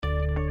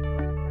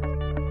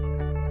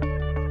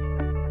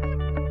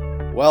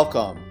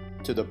Welcome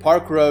to the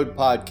Park Road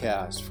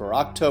Podcast for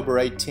October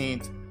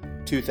 18th,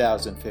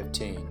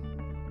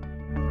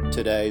 2015.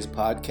 Today's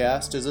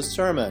podcast is a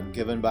sermon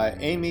given by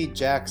Amy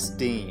Jacks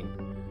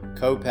Dean,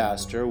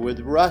 co-pastor with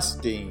Russ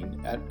Dean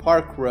at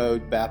Park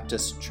Road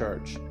Baptist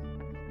Church.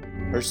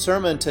 Her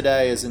sermon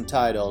today is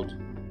entitled,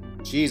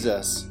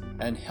 Jesus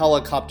and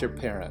Helicopter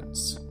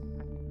Parents.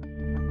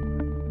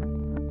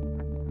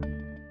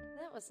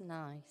 That was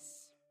nice.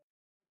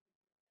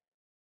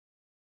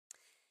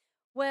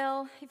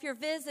 Well, if you're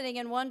visiting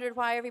and wondered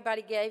why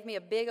everybody gave me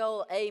a big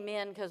old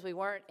amen because we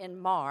weren't in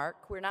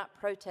Mark, we're not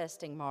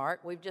protesting Mark,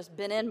 we've just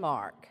been in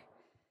Mark.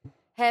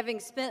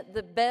 Having spent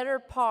the better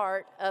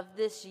part of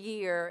this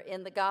year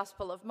in the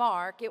Gospel of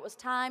Mark, it was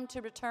time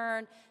to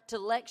return to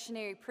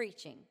lectionary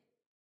preaching.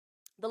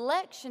 The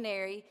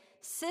lectionary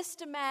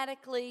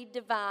systematically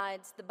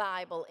divides the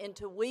Bible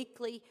into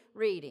weekly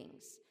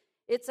readings.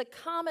 It's a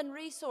common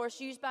resource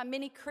used by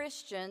many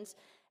Christians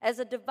as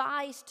a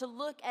device to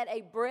look at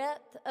a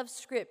breadth of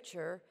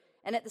Scripture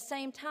and at the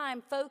same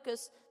time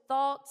focus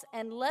thoughts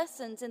and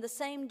lessons in the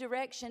same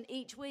direction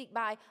each week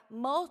by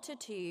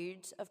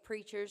multitudes of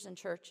preachers and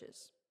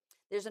churches.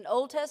 There's an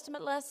Old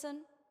Testament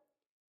lesson,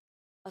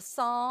 a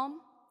psalm,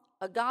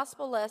 a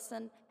gospel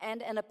lesson,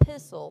 and an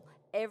epistle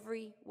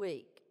every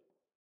week.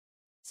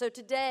 So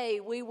today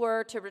we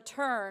were to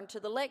return to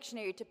the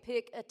lectionary to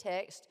pick a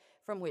text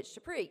from which to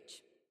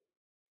preach.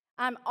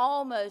 I'm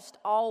almost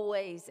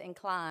always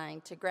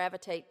inclined to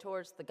gravitate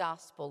towards the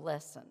gospel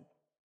lesson.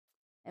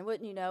 And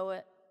wouldn't you know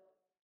it?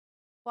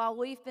 While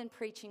we've been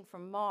preaching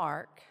from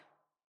Mark,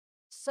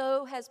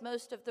 so has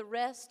most of the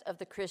rest of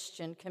the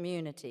Christian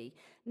community.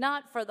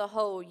 Not for the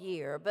whole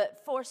year, but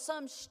for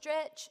some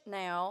stretch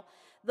now,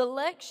 the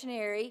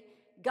lectionary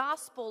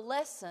gospel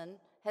lesson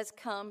has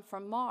come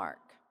from Mark.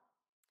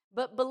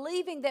 But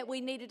believing that we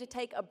needed to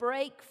take a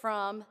break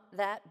from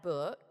that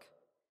book,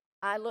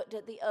 I looked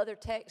at the other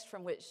texts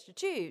from which to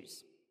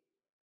choose.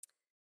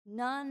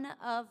 None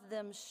of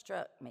them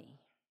struck me,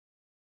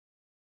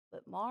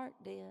 but Mark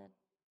did.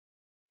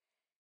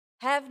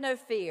 Have no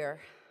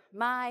fear.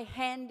 My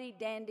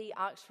handy-dandy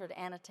Oxford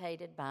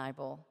Annotated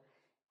Bible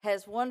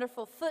has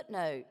wonderful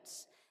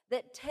footnotes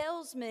that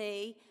tells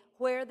me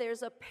where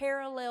there's a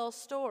parallel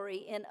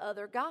story in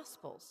other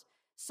Gospels.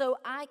 So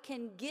I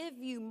can give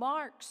you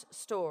Mark's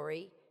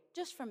story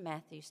just from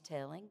Matthew's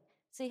telling.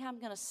 See how I'm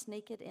going to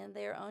sneak it in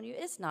there on you?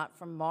 It's not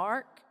from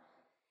Mark.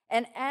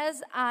 And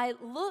as I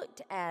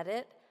looked at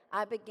it,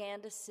 I began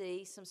to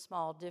see some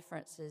small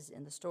differences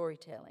in the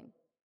storytelling.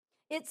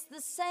 It's the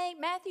same,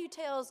 Matthew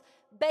tells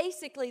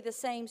basically the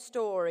same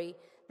story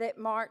that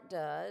Mark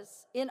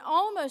does in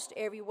almost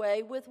every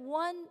way, with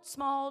one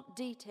small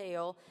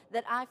detail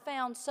that I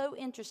found so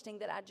interesting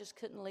that I just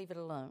couldn't leave it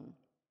alone.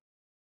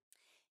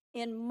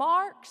 In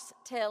Mark's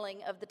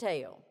telling of the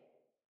tale,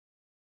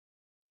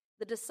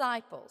 the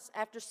disciples,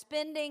 after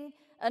spending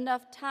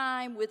enough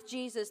time with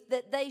Jesus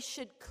that they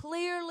should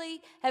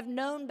clearly have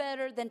known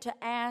better than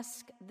to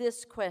ask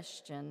this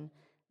question,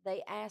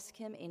 they ask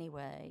him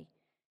anyway,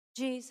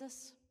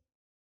 Jesus,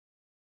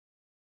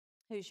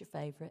 who's your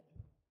favorite?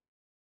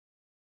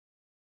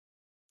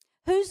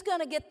 Who's going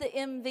to get the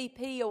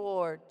MVP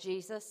award,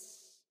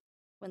 Jesus,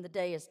 when the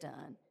day is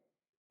done?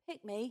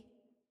 Pick me.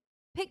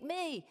 Pick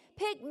me.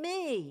 Pick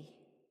me.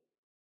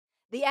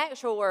 The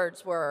actual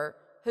words were,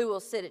 who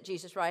will sit at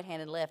Jesus' right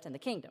hand and left in the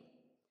kingdom.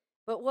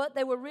 But what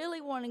they were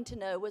really wanting to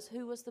know was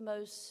who was the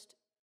most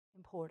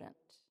important.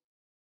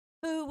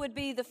 Who would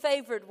be the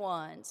favored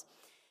ones?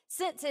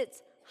 Since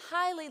it's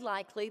highly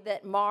likely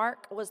that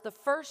Mark was the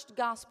first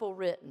gospel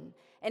written,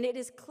 and it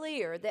is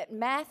clear that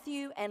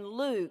Matthew and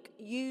Luke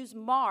use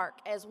Mark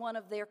as one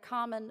of their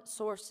common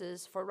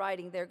sources for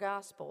writing their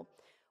gospel,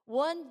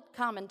 one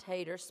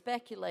commentator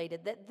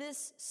speculated that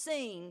this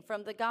scene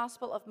from the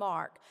Gospel of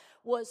Mark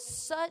was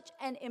such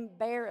an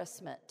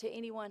embarrassment to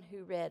anyone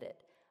who read it.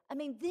 I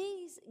mean,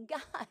 these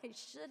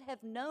guys should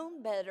have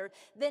known better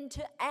than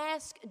to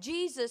ask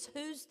Jesus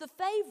who's the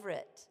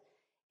favorite.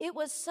 It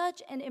was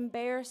such an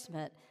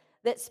embarrassment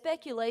that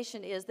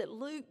speculation is that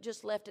Luke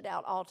just left it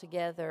out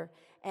altogether,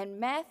 and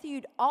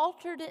Matthew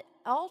altered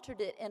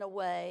it in a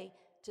way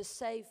to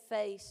save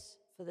face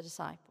for the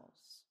disciples.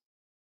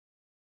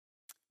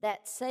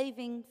 That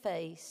saving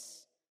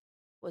face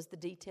was the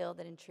detail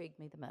that intrigued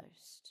me the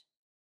most.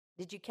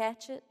 Did you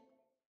catch it?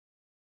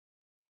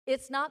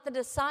 It's not the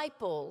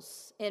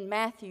disciples in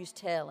Matthew's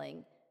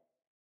telling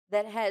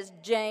that has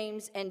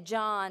James and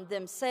John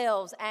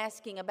themselves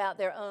asking about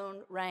their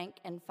own rank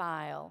and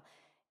file.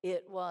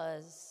 It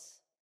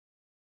was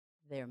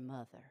their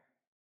mother.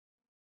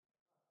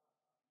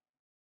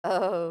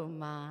 Oh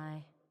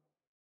my.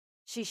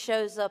 She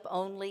shows up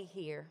only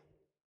here.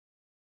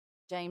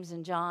 James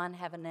and John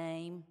have a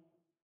name.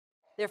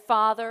 Their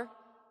father,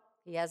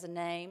 he has a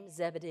name,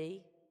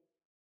 Zebedee.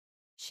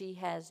 She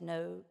has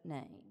no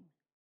name.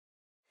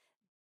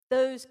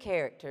 Those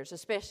characters,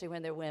 especially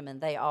when they're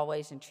women, they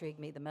always intrigue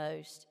me the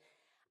most.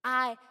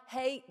 I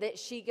hate that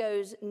she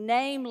goes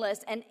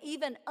nameless and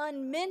even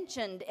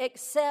unmentioned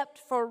except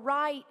for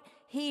right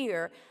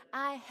here.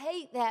 I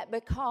hate that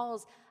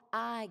because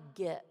I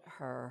get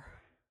her.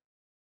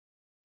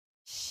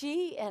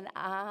 She and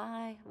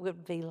I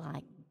would be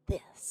like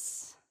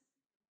this.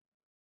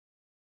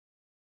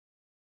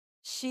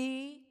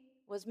 She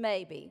was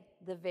maybe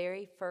the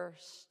very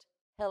first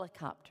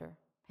helicopter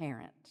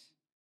parent,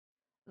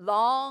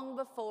 long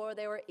before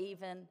there were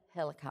even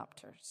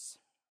helicopters.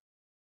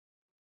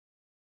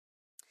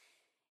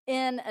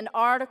 In an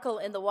article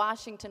in the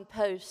Washington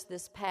Post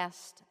this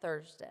past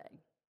Thursday,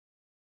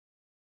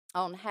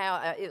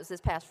 it was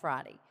this past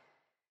Friday,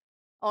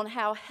 on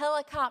how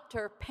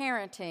helicopter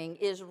parenting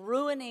is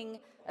ruining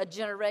a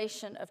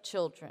generation of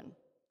children,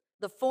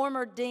 the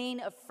former dean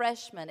of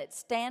freshmen at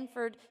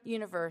Stanford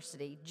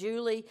University,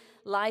 Julie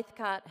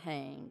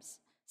Lythcott-Haims,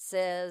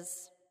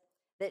 says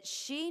that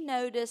she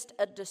noticed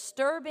a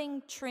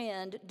disturbing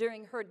trend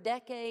during her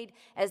decade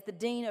as the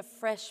dean of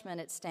freshmen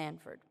at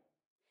Stanford.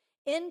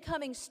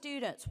 Incoming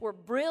students were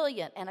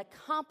brilliant and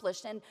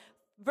accomplished and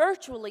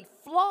virtually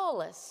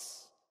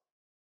flawless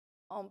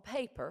on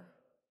paper,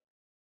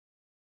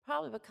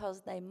 probably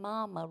because their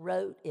mama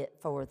wrote it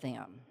for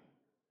them.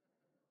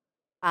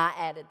 I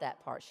added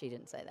that part. She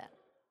didn't say that.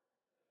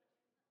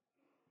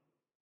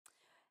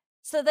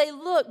 So they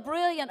look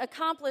brilliant,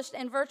 accomplished,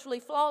 and virtually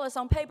flawless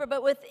on paper,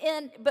 but with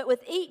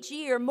each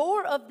year,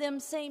 more of them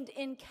seemed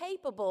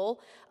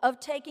incapable of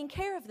taking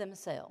care of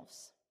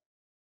themselves.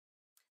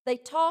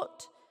 At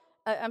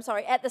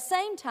the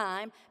same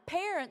time,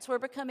 parents were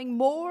becoming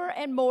more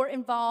and more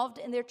involved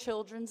in their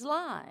children's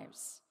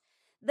lives.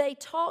 They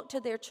talked to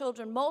their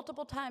children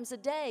multiple times a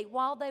day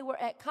while they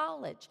were at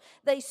college.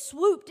 They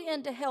swooped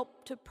in to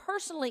help to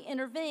personally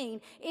intervene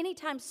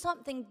anytime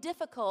something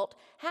difficult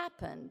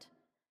happened.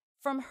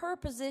 From her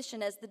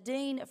position as the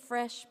dean of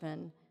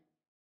freshmen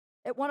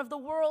at one of the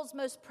world's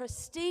most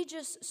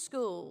prestigious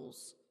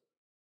schools,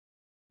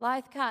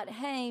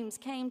 Lythcott-Haims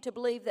came to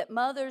believe that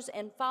mothers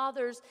and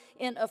fathers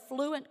in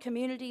affluent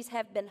communities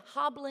have been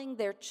hobbling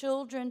their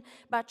children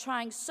by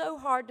trying so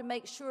hard to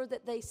make sure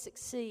that they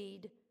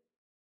succeed,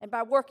 and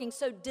by working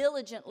so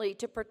diligently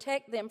to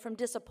protect them from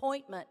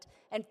disappointment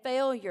and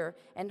failure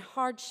and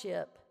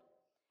hardship.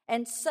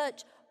 And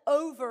such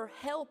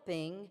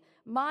over-helping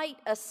might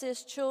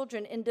assist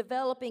children in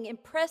developing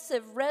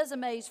impressive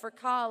resumes for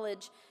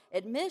college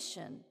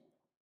admission,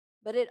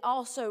 but it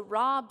also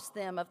robs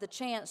them of the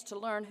chance to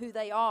learn who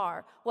they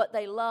are, what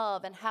they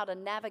love, and how to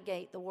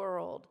navigate the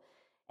world.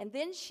 And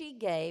then she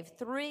gave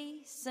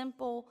 3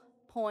 simple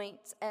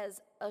points as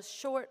a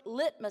short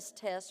litmus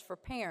test for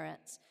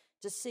parents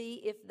to see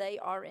if they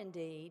are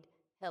indeed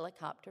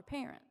helicopter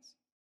parents.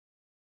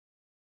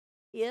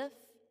 If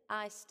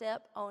I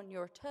step on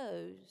your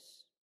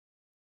toes,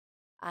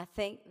 I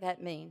think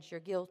that means you're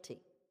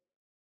guilty.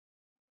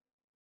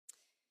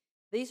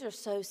 These are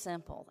so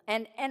simple.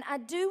 And I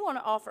do want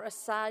to offer a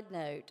side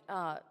note.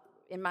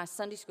 In my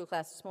Sunday school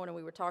class this morning,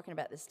 we were talking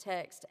about this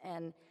text,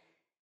 and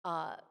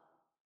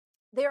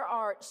there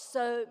are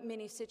so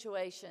many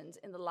situations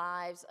in the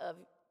lives of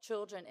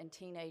children and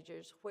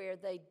teenagers where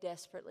they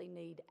desperately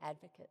need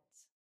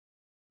advocates.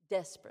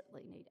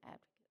 Desperately need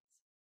advocates.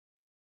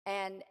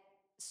 And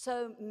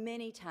so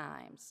many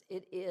times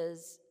it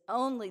is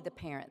only the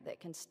parent that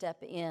can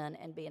step in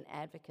and be an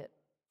advocate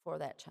for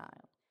that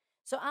child.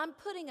 So I'm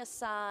putting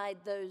aside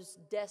those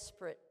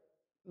desperate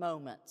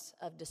moments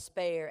of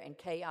despair and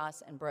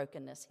chaos and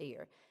brokenness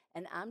here.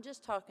 And I'm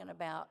just talking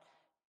about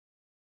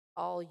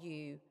all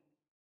you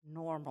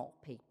normal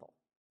people,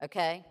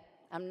 okay?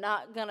 I'm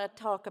not going to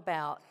talk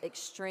about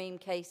extreme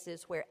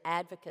cases where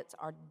advocates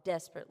are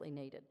desperately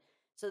needed.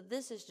 So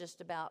this is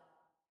just about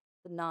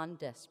the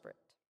non-desperate.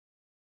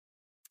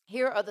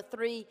 Here are the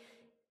 3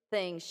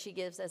 things she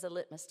gives as a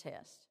litmus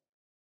test.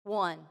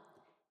 1,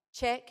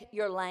 check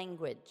your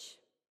language.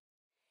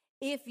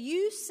 If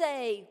you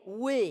say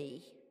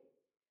we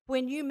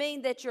when you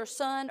mean that your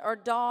son or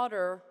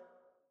daughter,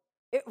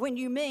 when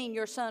you mean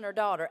your son or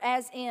daughter,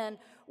 as in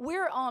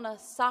we're on a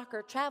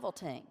soccer travel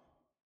team.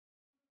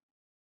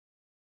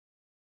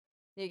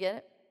 You get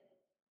it?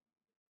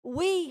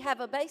 We have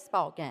a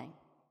baseball game.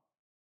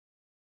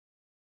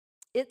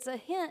 It's a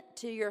hint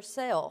to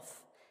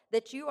yourself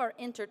that you are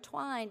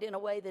intertwined in a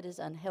way that is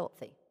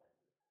unhealthy.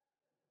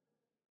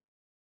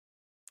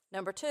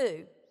 Number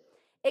 2,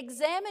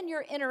 examine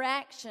your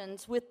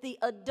interactions with the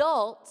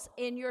adults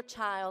in your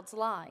child's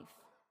life.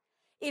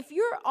 If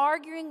you're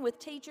arguing with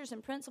teachers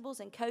and principals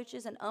and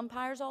coaches and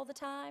umpires all the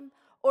time,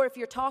 or if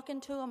you're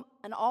talking to them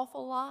an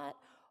awful lot,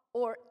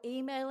 or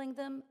emailing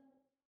them,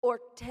 or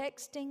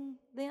texting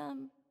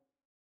them,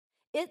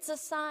 it's a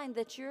sign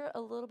that you're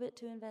a little bit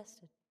too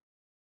invested.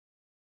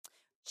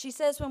 She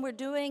says when we're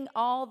doing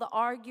all the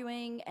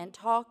arguing and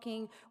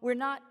talking, we're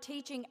not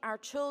teaching our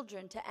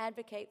children to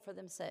advocate for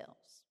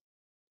themselves.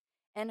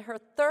 And her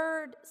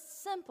 3rd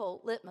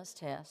simple litmus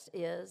test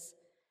is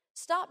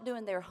stop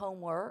doing their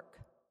homework.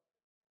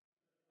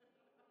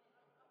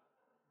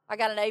 I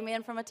got an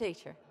amen from a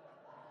teacher.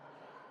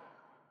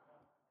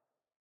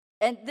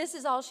 And this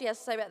is all she has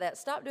to say about that.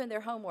 Stop doing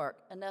their homework.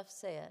 Enough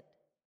said.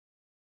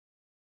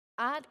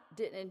 I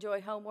didn't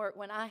enjoy homework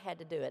when I had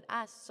to do it.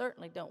 I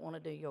certainly don't want to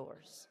do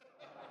yours.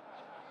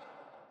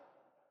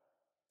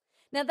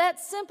 Now, that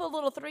simple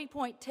little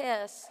 3-point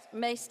test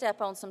may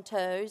step on some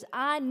toes.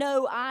 I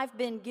know I've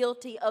been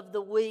guilty of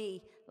the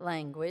we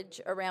language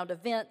around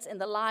events in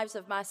the lives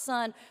of my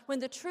son, when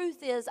the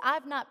truth is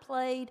I've not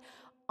played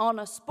on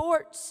a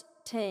sports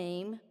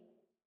team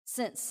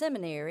since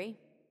seminary,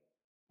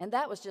 and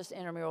that was just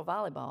intramural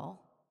volleyball.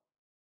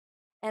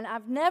 And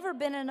I've never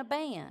been in a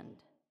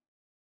band.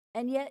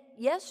 And yet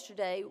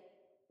yesterday,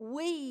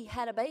 we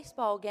had a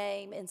baseball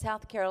game in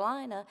South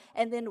Carolina,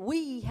 and then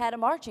we had a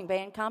marching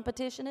band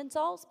competition in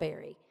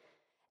Salisbury.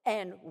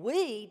 And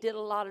we did a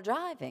lot of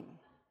driving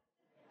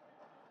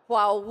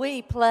while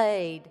we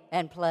played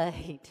and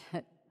played.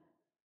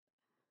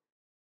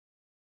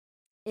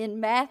 In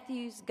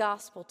Matthew's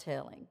gospel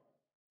telling,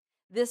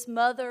 this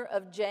mother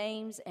of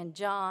James and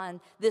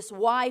John, this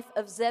wife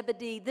of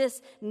Zebedee,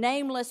 this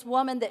nameless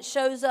woman that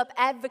shows up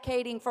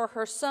advocating for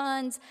her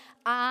sons,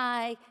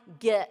 I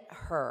get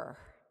her.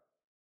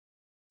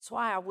 That's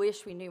why I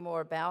wish we knew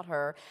more about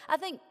her. I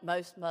think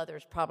most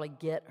mothers probably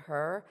get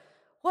her.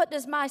 What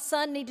does my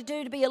son need to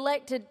do to be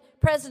elected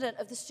president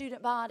of the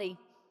student body?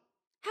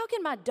 How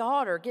can my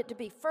daughter get to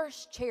be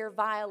first chair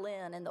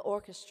violin in the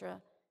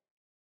orchestra?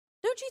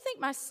 Don't you think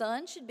my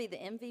son should be the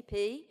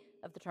MVP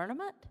of the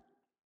tournament?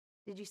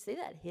 Did you see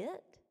that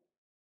hit?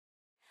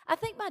 I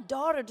think my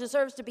daughter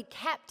deserves to be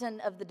captain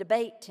of the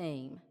debate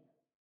team.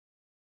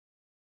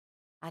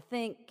 I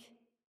think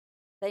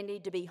they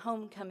need to be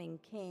homecoming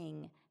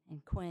king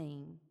and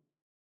queen.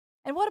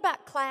 And what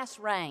about class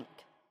rank?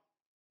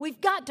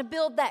 We've got to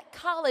build that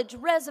college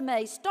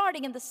resume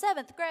starting in the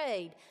 7th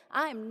grade.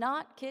 I am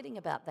not kidding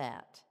about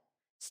that.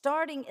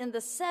 Starting in the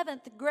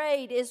 7th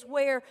grade is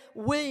where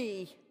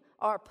we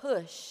are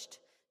pushed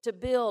to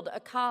build a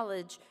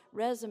college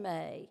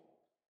resume.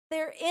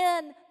 They're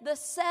in the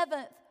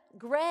 7th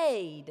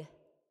grade.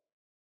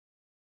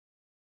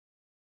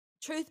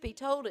 Truth be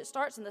told, it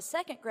starts in the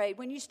 2nd grade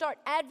when you start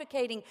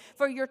advocating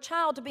for your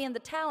child to be in the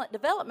talent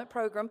development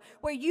program,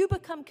 where you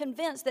become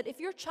convinced that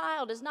if your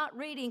child is not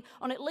reading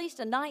on at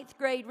least a 9th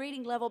grade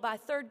reading level by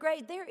 3rd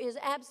grade, there is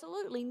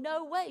absolutely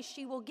no way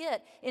she will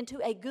get into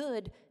a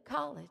good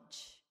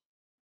college.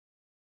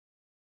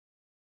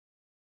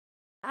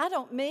 I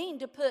don't mean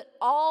to put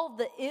all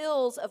the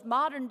ills of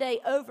modern day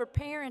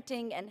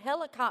overparenting and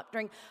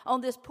helicoptering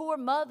on this poor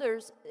mother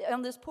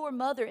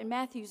in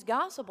Matthew's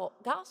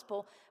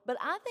gospel, but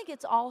I think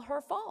it's all her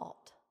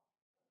fault.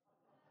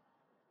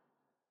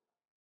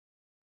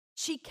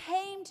 She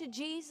came to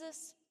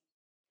Jesus,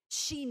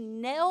 she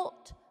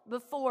knelt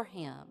before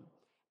him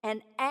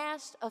and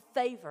asked a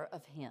favor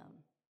of him.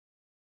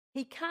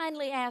 He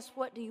kindly asked,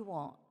 "What do you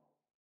want?"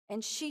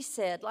 And she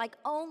said, like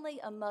only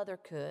a mother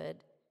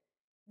could,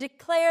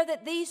 "Declare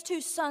that these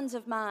 2 sons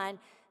of mine,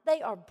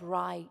 they are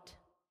bright,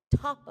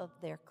 top of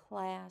their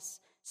class,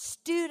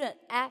 student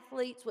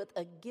athletes with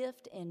a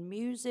gift in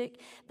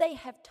music. They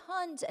have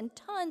tons and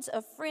tons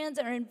of friends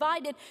and are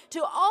invited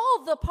to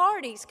all the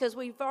parties," because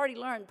we've already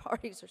learned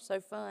parties are so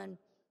fun.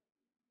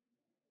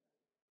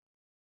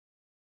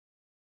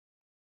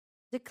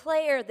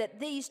 "Declare that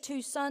these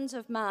 2 sons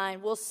of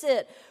mine will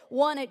sit,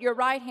 one at your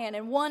right hand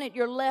and one at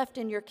your left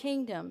in your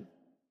kingdom."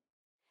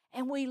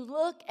 And we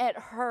look at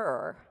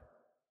her,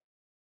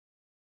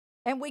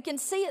 and we can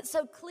see it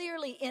so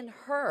clearly in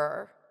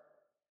her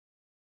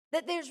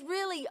that there's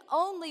really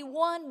only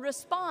one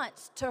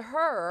response to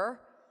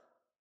her.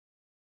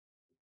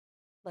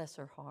 Bless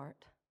her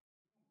heart.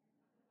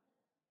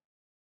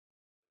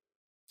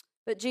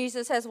 But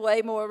Jesus has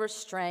way more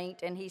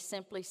restraint, and he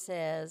simply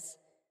says,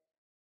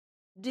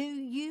 "Do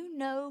you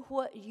know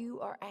what you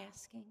are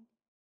asking?"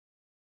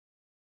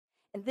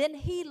 And then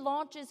he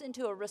launches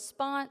into a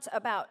response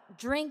about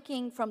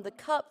drinking from the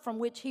cup from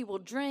which he will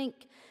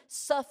drink,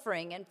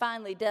 suffering, and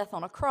finally death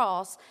on a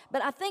cross.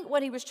 But I think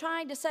what he was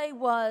trying to say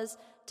was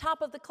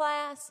top of the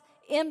class,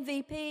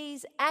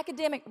 MVPs,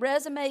 academic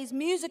resumes,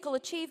 musical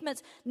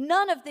achievements,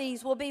 none of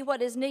these will be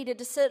what is needed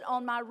to sit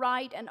on my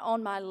right and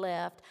on my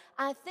left.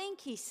 I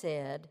think he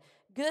said,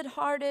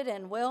 "Good-hearted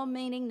and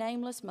well-meaning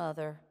nameless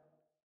mother,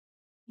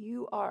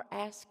 you are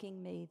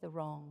asking me the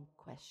wrong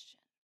question.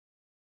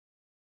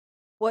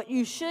 What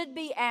you should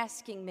be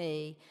asking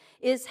me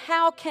is,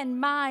 how can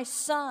my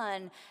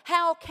son,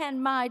 how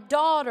can my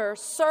daughter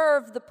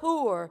serve the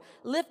poor,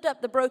 lift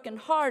up the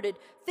brokenhearted,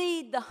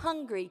 feed the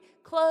hungry,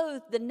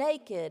 clothe the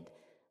naked?"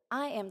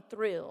 I am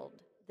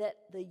thrilled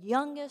that the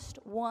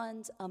youngest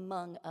ones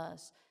among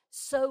us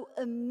so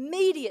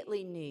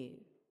immediately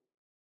knew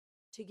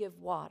to give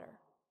water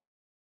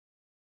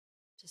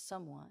to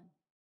someone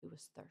who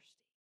was thirsty.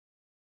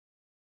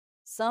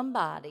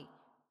 Somebody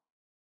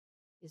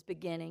is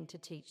beginning to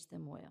teach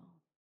them well.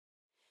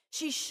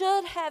 She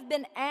should have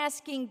been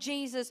asking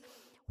Jesus,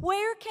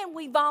 where can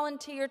we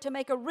volunteer to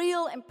make a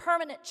real and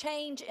permanent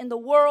change in the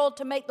world,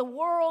 to make the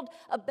world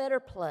a better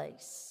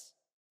place?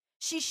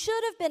 She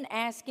should have been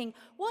asking,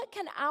 what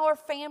can our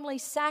family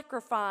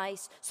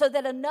sacrifice so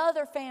that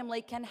another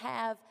family can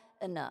have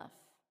enough?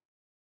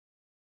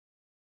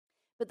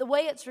 But the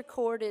way it's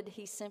recorded,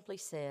 he simply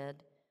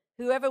said,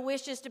 Whoever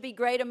wishes to be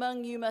great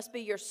among you must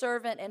be your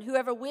servant, and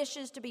whoever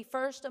wishes to be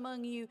first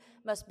among you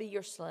must be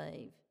your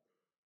slave.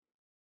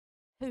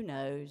 Who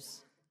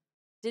knows?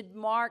 Did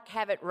Mark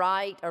have it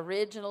right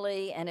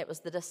originally, and it was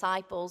the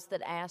disciples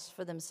that asked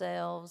for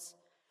themselves?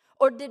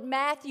 Or did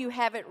Matthew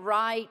have it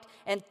right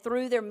and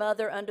threw their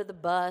mother under the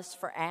bus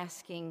for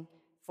asking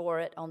for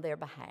it on their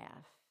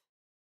behalf?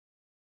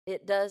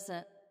 It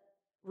doesn't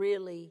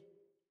really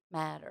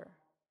matter.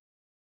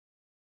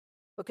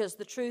 Because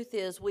the truth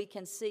is, we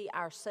can see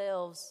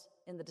ourselves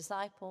in the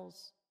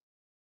disciples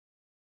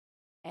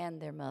and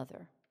their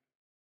mother.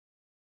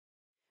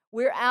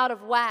 We're out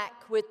of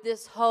whack with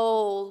this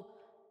whole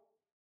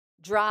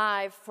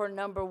drive for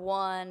number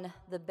one,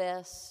 the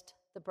best,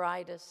 the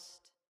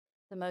brightest,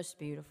 the most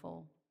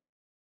beautiful.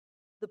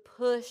 The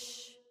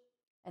push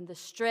and the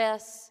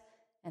stress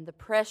and the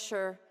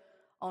pressure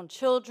on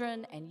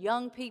children and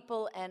young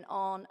people and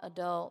on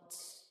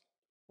adults.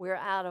 We're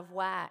out of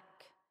whack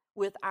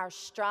with our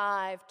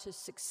strive to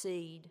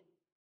succeed.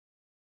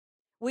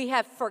 We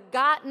have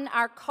forgotten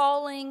our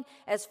calling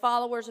as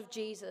followers of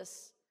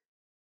Jesus,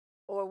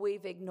 or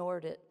we've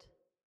ignored it.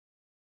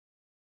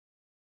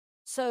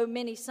 So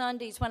many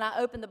Sundays when I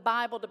open the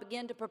Bible to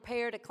begin to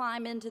prepare to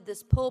climb into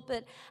this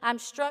pulpit, I'm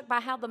struck by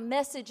how the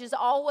message is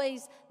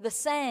always the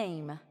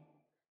same: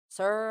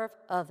 serve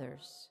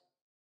others.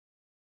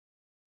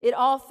 It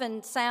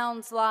often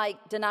sounds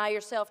like deny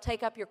yourself,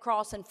 take up your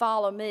cross, and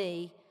follow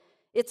me.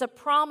 It's a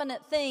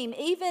prominent theme,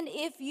 even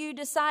if you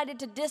decided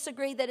to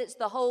disagree that it's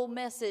the whole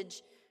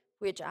message,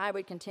 which I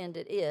would contend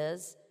it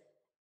is,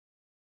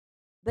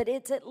 but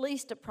it's at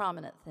least a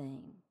prominent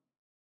theme.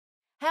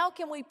 How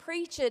can we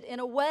preach it in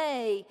a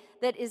way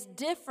that is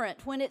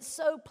different when it's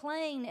so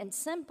plain and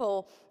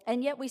simple,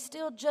 and yet we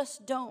still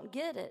just don't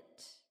get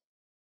it?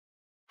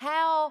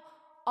 How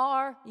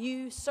are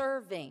you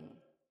serving?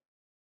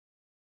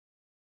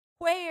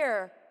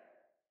 Where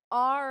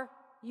are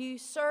you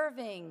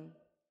serving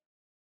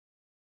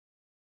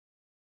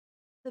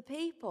the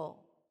people?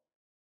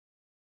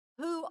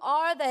 Who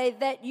are they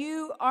that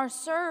you are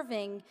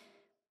serving?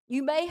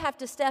 You may have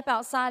to step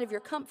outside of your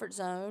comfort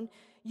zone.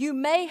 You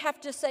may have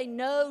to say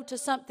no to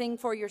something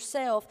for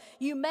yourself.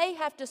 You may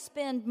have to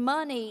spend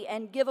money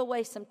and give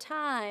away some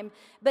time.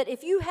 But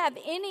if you have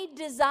any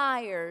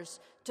desires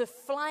to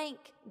flank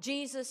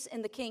Jesus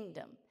in the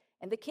kingdom,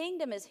 and the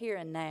kingdom is here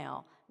and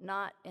now,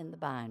 not in the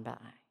by and by.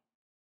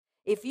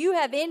 If you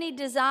have any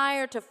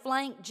desire to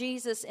flank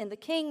Jesus in the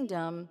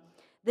kingdom,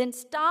 then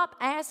stop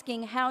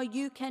asking how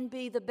you can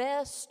be the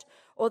best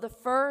or the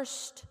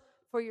first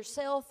for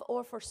yourself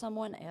or for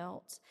someone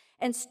else,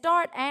 and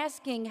start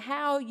asking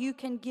how you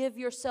can give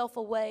yourself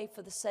away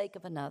for the sake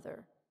of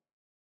another.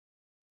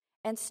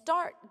 And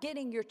start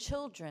getting your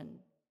children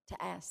to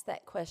ask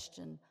that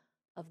question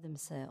of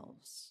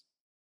themselves.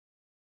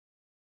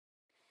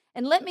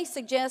 And let me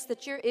suggest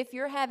that if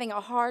you're having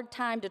a hard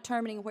time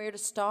determining where to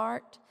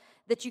start,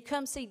 that you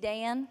come see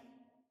Dan,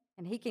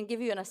 and he can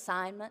give you an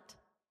assignment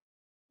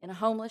in a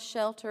homeless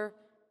shelter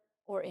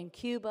or in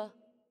Cuba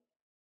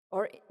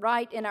or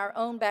right in our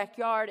own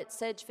backyard at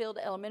Sedgefield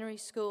Elementary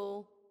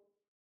School.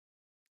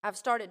 I've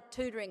started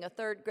tutoring a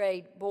third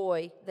grade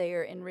boy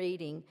there in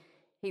reading.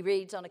 He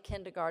reads on a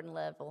kindergarten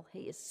level.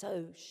 He is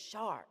so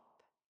sharp.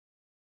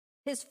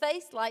 His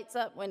face lights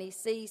up when he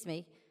sees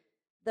me,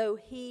 though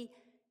he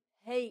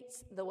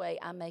hates the way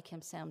I make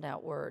him sound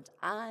out words.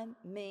 I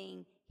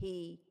mean,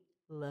 he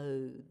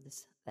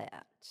loathes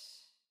that.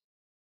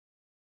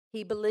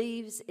 He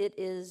believes it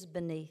is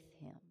beneath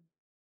him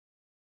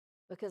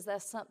because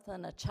that's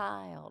something a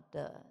child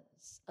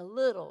does. A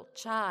little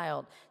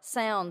child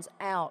sounds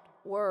out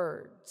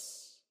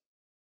words.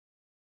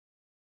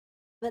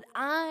 But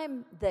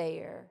I'm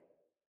there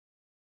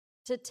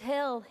to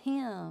tell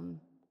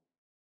him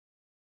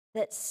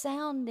that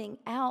sounding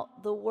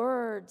out the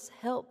words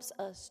helps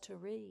us to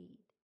read.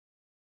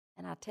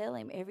 And I tell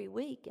him every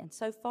week, and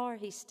so far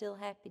he's still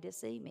happy to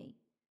see me.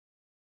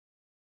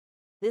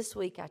 This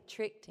week I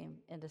tricked him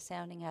into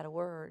sounding out a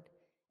word,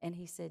 and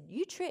he said,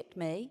 "You tricked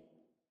me."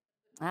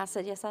 And I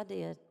said, "Yes, I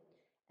did,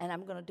 and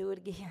I'm going to do it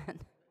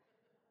again."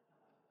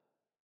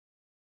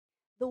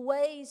 The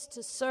ways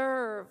to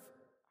serve are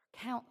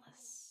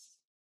countless.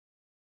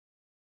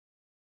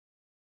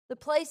 The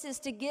places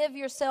to give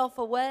yourself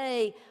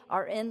away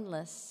are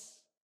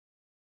endless.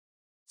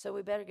 So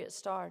we better get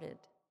started,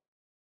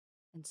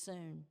 and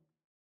soon.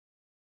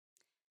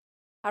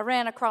 I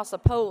ran across a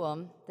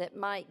poem that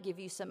might give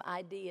you some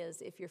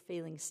ideas if you're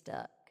feeling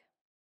stuck.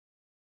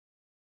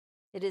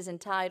 It is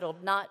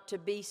entitled, "Not to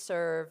be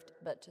served,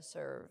 but to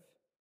serve."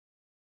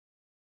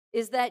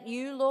 Is that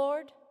you,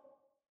 Lord,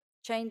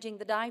 changing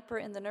the diaper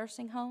in the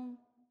nursing home?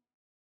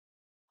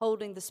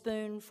 Holding the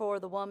spoon for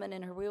the woman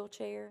in her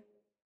wheelchair?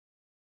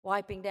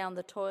 Wiping down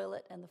the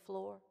toilet and the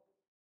floor?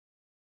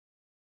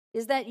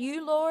 Is that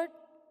you, Lord,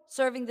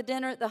 serving the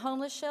dinner at the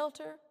homeless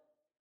shelter?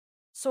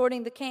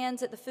 Sorting the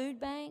cans at the food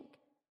bank?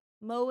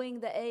 Mowing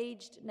the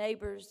aged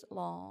neighbor's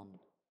lawn?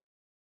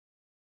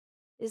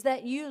 Is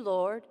that you,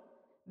 Lord,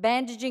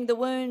 bandaging the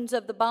wounds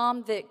of the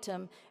bomb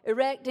victim,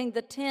 erecting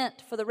the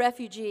tent for the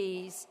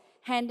refugees,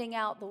 handing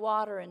out the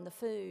water and the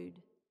food?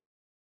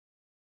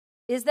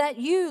 Is that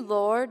you,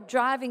 Lord,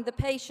 driving the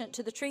patient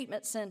to the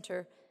treatment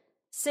center,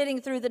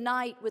 sitting through the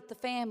night with the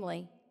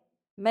family,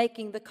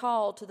 making the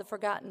call to the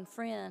forgotten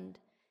friend?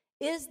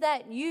 Is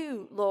that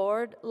you,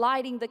 Lord,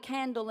 lighting the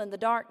candle in the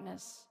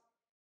darkness,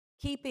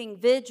 keeping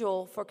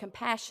vigil for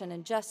compassion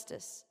and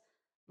justice,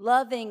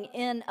 loving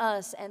in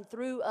us and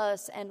through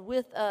us and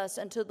with us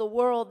until the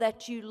world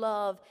that you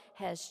love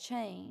has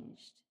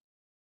changed?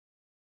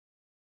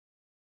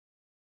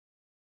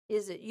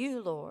 Is it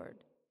you, Lord,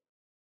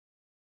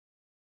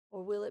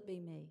 or will it be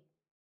me?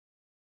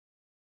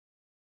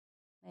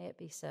 May it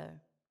be so.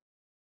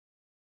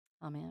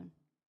 Amen.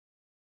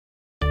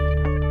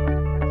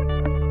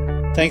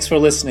 Thanks for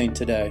listening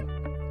today.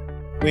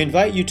 We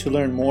invite you to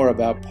learn more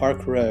about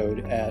Park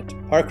Road at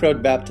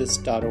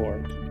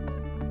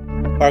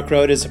parkroadbaptist.org. Park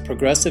Road is a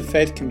progressive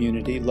faith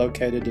community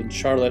located in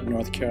Charlotte,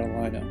 North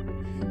Carolina,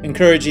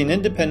 encouraging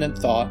independent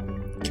thought,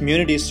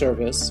 community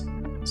service,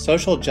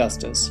 social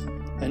justice,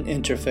 and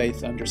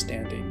interfaith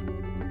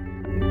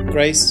understanding.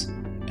 Grace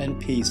and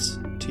peace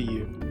to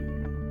you.